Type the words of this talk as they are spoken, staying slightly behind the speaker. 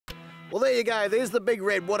Well, there you go. There's the Big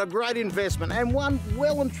Red. What a great investment, and one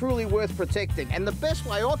well and truly worth protecting. And the best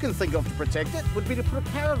way I can think of to protect it would be to put a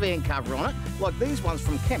caravan cover on it, like these ones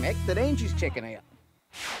from Camec that Angie's checking out.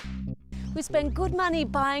 We spend good money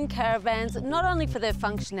buying caravans, not only for their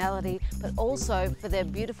functionality, but also for their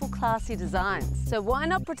beautiful, classy designs. So why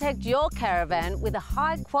not protect your caravan with a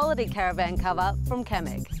high-quality caravan cover from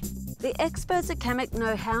Camec? The experts at Camec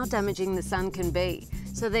know how damaging the sun can be,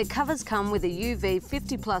 so their covers come with a UV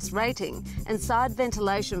 50+ rating and side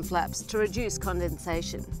ventilation flaps to reduce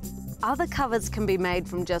condensation. Other covers can be made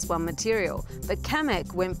from just one material, but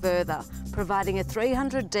Camec went further, providing a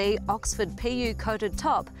 300D Oxford PU coated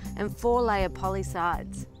top and 4-layer poly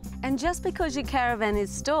sides. And just because your caravan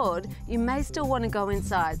is stored, you may still want to go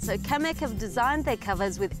inside, so Camec have designed their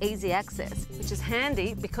covers with easy access, which is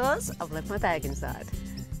handy because I've left my bag inside.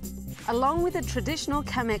 Along with a traditional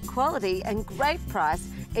Camec quality and great price,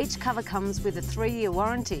 each cover comes with a 3-year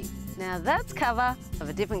warranty. Now that's cover of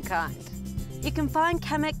a different kind. You can find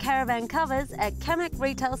Camec caravan covers at Camec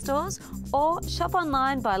retail stores or shop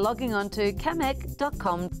online by logging on to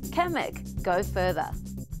camec.com. Camec, go further.